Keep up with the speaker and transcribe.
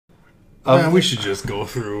We should just go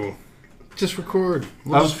through. Just record.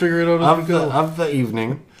 We'll just figure it out as we go. Of the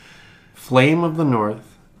evening, flame of the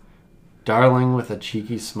north, darling with a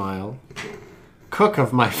cheeky smile, cook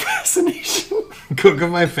of my fascination. Cook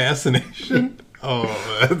of my fascination? Oh,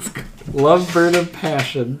 that's good. Lovebird of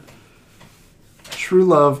passion, true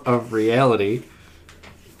love of reality,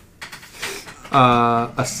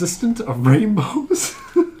 assistant of rainbows,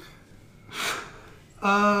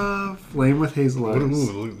 flame with hazel eyes.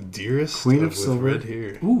 Ooh, dearest Queen of silver. red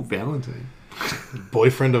hair. Ooh, Valentine.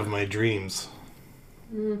 Boyfriend of my dreams.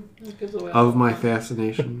 That gives away Of my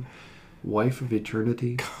fascination, wife of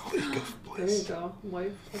eternity, Colleague of There you bliss. go.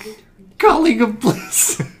 Wife of eternity. colleague of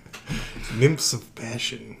bliss. Nymphs of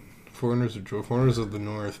passion. Foreigners of joy. Foreigners of the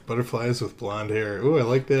north. Butterflies with blonde hair. Ooh, I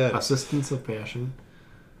like that. Assistants of passion,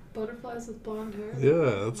 Butterflies with blonde hair.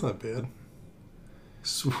 Yeah, that's not bad.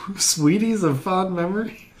 sweeties of fond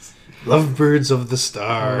memories, Lovebirds of the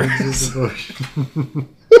stars. Birds of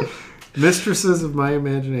devotion. Mistresses of my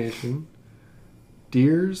imagination,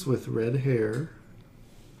 dears with red hair,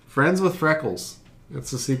 friends with freckles.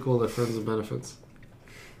 That's the sequel to Friends with Benefits.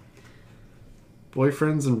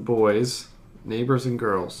 Boyfriends and boys, neighbors and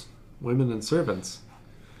girls, women and servants.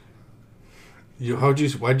 Why'd you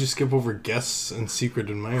skip over guests and secret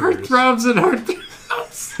admirers? Heartthrobs and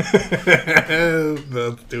heartthrobs.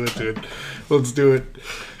 Let's do it, dude. Let's do it.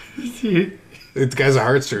 It's guy's a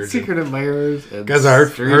heart surgeon. Secret admirers. And Guy's a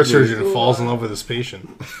heart surgeon who Cool. falls in love with his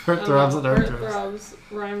patient. Heartthrobs and heartthrobs. Heartthrobs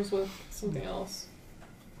rhymes with something else.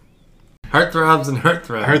 Heartthrobs and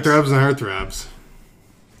heartthrobs. Heartthrobs and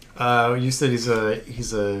heartthrobs. You said he's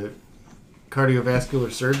a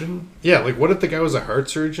cardiovascular surgeon. Yeah, like what if the guy was a heart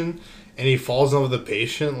surgeon and he falls in love with the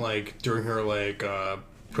patient like during her like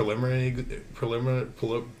preliminary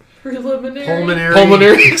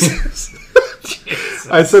Pulmonary exams.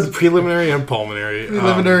 I said preliminary and pulmonary.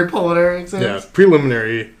 pulmonary exams. Yeah,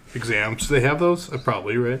 preliminary exams. Do they have those?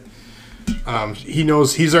 Probably, right? He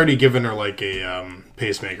knows he's already given her like a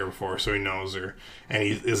pacemaker before, so he knows her, and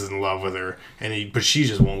he is in love with her, but she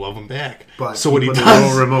just won't love him back. But so what he put a does,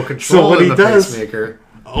 little remote control so what in he the does, pacemaker,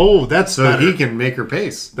 that's so better. he can make her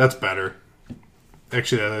pace. That's better.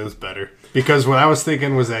 Actually, that is better because what I was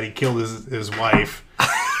thinking was that he killed his wife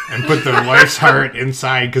and put the wife's heart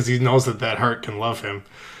inside because he knows that heart can love him.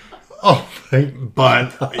 Oh,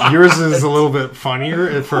 But yours is a little bit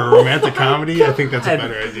funnier for a romantic comedy. I think that's a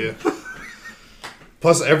better idea.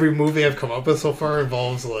 Plus, every movie I've come up with so far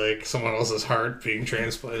involves like someone else's heart being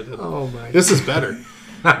transplanted. oh my! This is better.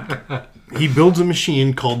 He builds a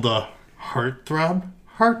machine called the Heartthrob,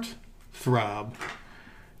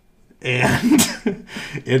 and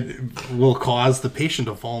it will cause the patient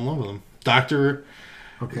to fall in love with him.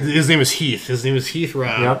 Okay. His name is Heath. His name is Heath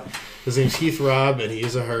Rob. Yep. His name's Heath Rob, and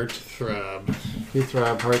he's a heartthrob.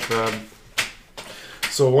 Heartthrob.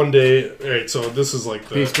 So one day, all right. So this is like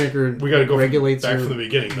the Pacemaker. We got to go regulates back from the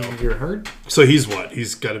beginning, though. your heart. So he's what?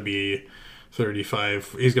 He's got to be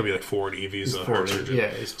 35. He's got to be like 40 if he's a heart 40. surgeon. Yeah,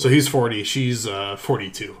 he's 40. So he's 40. She's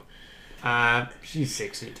 42. She's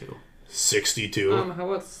 62. 62. How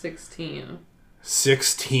about 16?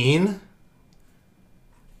 16.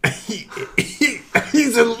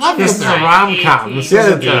 He's in love This with is a her. rom-com. This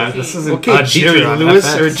isn't Okay, a Jerry teacher on Lewis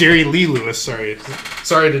FX. or Jerry Lee Lewis. Sorry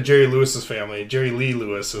to Jerry Lewis's family. Jerry Lee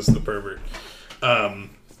Lewis is the pervert.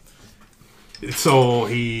 So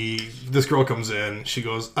this girl comes in. She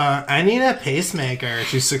goes, "I need a pacemaker."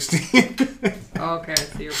 She's 16. Oh, okay, I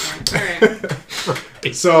see your point. All right.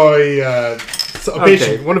 So a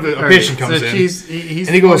patient comes in. He's and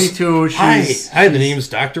he goes, 42. Hi, the name's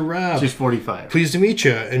Dr. Rob. She's 45. Pleased to meet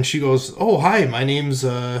you. And she goes, oh, hi, my name's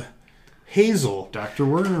Hazel. Dr.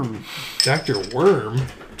 Worm. Dr. Worm?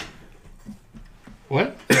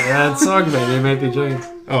 What? That song by They Might Be Giants.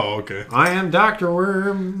 Oh, okay. I am Dr.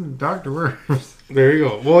 Worm. Dr. Worm. There you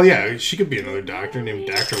go. Well, yeah, she could be another doctor named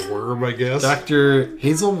Dr. Worm, I guess. Dr.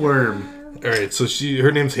 Hazel Worm. All right, so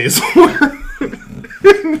her name's Hazel Worm.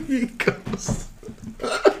 He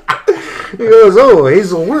goes, oh,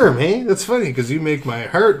 Hazel Worm, hey? That's funny because you make my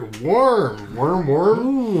heart warm. Worm.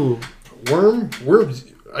 Ooh. Worm.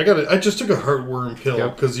 I just took a heartworm pill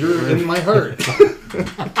because you're in my heart.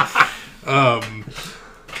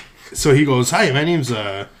 So he goes, hi, my name's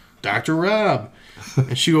Dr. Rob.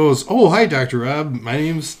 And she goes, oh, hi, Dr. Rob. My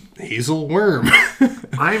name's Hazel Worm.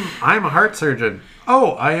 I'm a heart surgeon.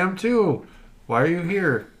 Oh, I am too. Why are you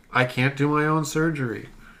here? I can't do my own surgery.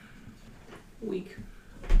 Weak.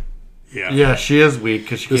 Yeah, she is weak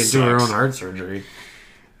because she can't This do her sucks. own heart surgery.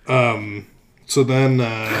 So then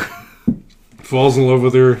falls in love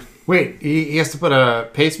with her. Wait, he has to put a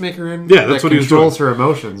pacemaker in? Yeah, that's what he was controls her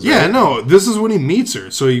emotions. Yeah, right? no, this is when he meets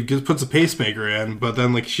her. So he puts a pacemaker in, but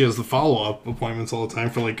then like she has the follow-up appointments all the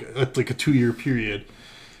time for like a 2-year period.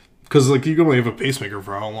 Because like you can only have a pacemaker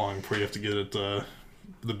for how long before you have to get it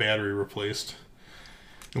the battery replaced,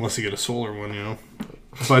 unless you get a solar one, you know.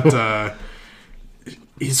 But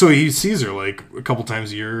so he sees her like a couple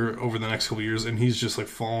times a year over the next couple years, and he's just like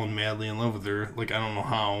falling madly in love with her. Like I don't know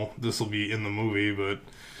how this will be in the movie, but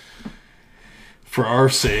for our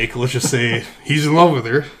sake, let's just say he's in love with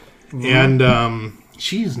her, and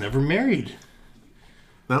she's never married.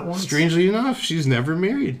 Not once. Strangely enough, she's never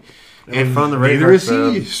married, And found the right neither is he.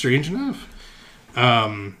 heartthrob. Strange enough.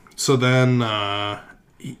 So then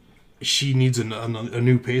she needs a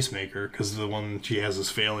new pacemaker because the one she has is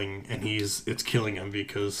failing, and it's killing him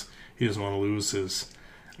because he doesn't want to lose his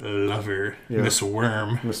lover, Miss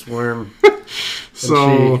Worm. Miss Worm.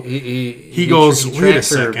 So he goes, he wait a tracks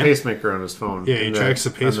her second. pacemaker on his phone. Yeah, he tracks the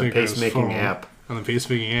pacemaker on the pacemaking app. On the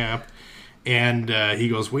pacemaking app. And he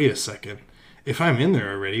goes, wait a second. If I'm in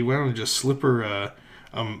there already, why don't I just slip her a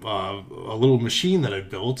little machine that I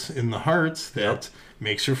built in the heart that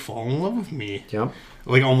makes her fall in love with me? Yep.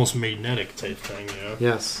 Like almost magnetic type thing, you know?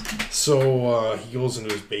 Yes. So he goes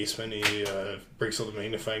into his basement, he breaks out the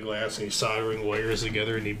magnifying glass, and he's soldering wires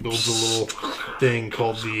together, and he builds a little thing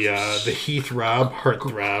called the Heath Rob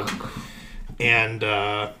Heartthrob. And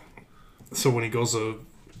so when he goes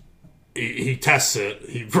he tests it,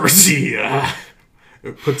 he puts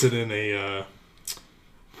it in a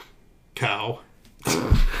cow.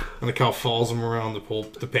 And the cow follows him around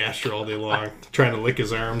the pasture all day long, trying to lick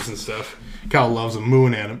his arms and stuff. Cow loves him,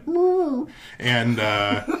 mooing at him. And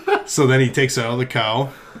so then he takes it out of the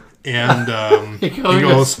cow, and he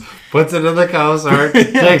goes... Puts it in the cow's heart,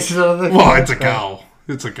 takes it out of the Well, it's a cow.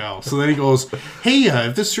 It's a cow. So then he goes, hey,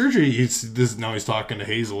 if this surgery... Now he's talking to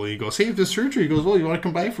Hazel. He goes, hey, if this surgery... He goes, well, you want to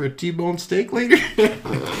come by for a T-bone steak later?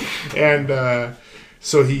 And...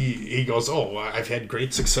 So he goes, oh, I've had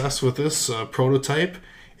great success with this prototype.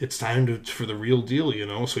 It's time for the real deal, you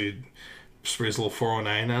know. So he sprays a little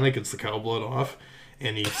 409 on it, gets the cow blood off,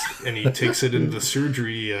 and he takes it into the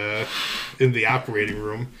surgery in the operating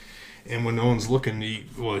room. And when no one's looking,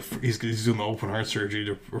 he's doing the open heart surgery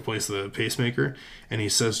to replace the pacemaker. And he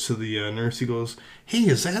says to the nurse, he goes, hey,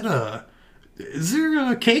 is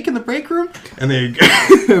there a cake in the break room? And they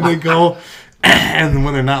go, and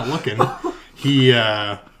when they're not looking, he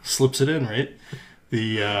slips it in, right?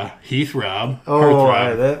 The Heath Rob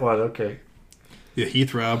Heartthrob. that one, okay. The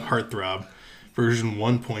Heath Rob Heartthrob version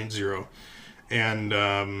 1.0.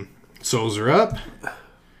 And sews her up.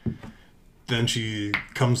 Then she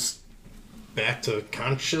comes back to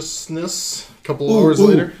consciousness a couple hours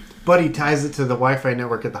later. But he ties it to the Wi-Fi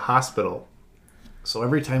network at the hospital. So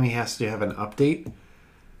every time he has to have an update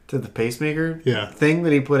to the pacemaker thing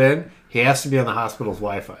that he put in, he has to be on the hospital's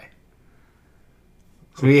Wi-Fi.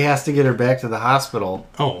 So he has to get her back to the hospital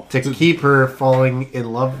to keep her falling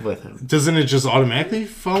in love with him. Doesn't it just automatically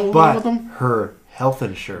fall in love with him? Her health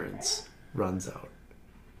insurance runs out.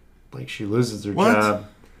 Like she loses her job.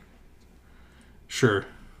 Sure.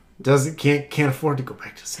 Can't afford to go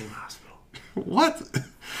back to the same hospital. What?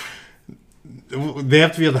 They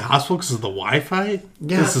have to be at the hospital because of the Wi-Fi?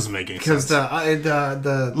 Yeah, this isn't making sense.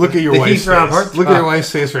 Because look at your wife's face. Look at your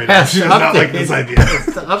wife's face right now. She does not like this idea.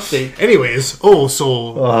 The update. Anyways,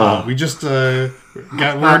 we just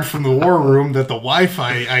got word from the war room that the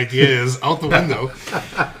Wi-Fi idea is out the window.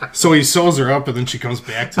 So he sews her up, and then she comes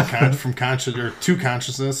back to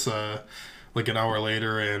consciousness like an hour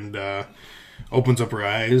later, and opens up her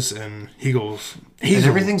eyes, and he goes, Hazel, and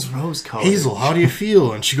everything's rose-colored. Hazel, how do you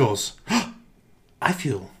feel? And she goes, I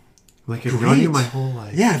feel like I've known you my whole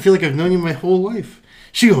life. Yeah, I feel like I've known you my whole life.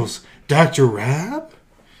 She goes, Dr. Rabb?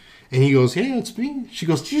 And he goes, yeah, it's me. She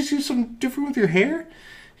goes, did you do something different with your hair?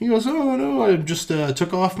 He goes, oh, no, I just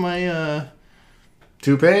took off my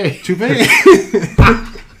toupee.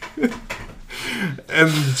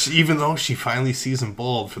 And even though she finally sees him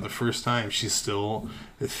bald for the first time, she still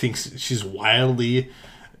thinks she's wildly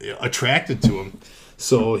attracted to him.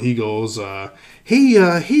 So he goes,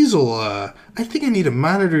 hey, Hazel, I think I need to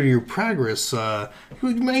monitor your progress. Would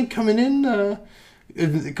you mind coming in a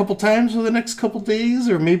couple times over the next couple days?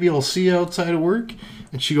 Or maybe I'll see you outside of work.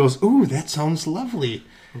 And she goes, ooh, that sounds lovely.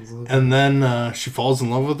 And then she falls in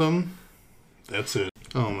love with him. That's it.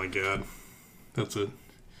 Oh, my God. That's it.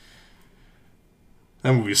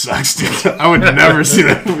 That movie sucks, dude. I would never see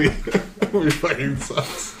that movie. That movie fucking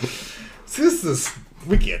sucks.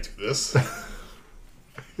 We can't do this.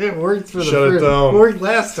 It worked for Shut it down. It worked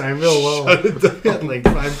last time real well. Shut it down. We had like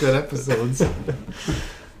 5 good episodes.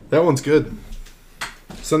 That one's good.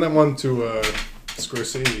 Send that one to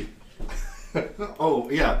Scorsese. Oh,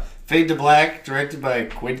 yeah. Fade to Black, directed by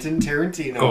Quentin Tarantino.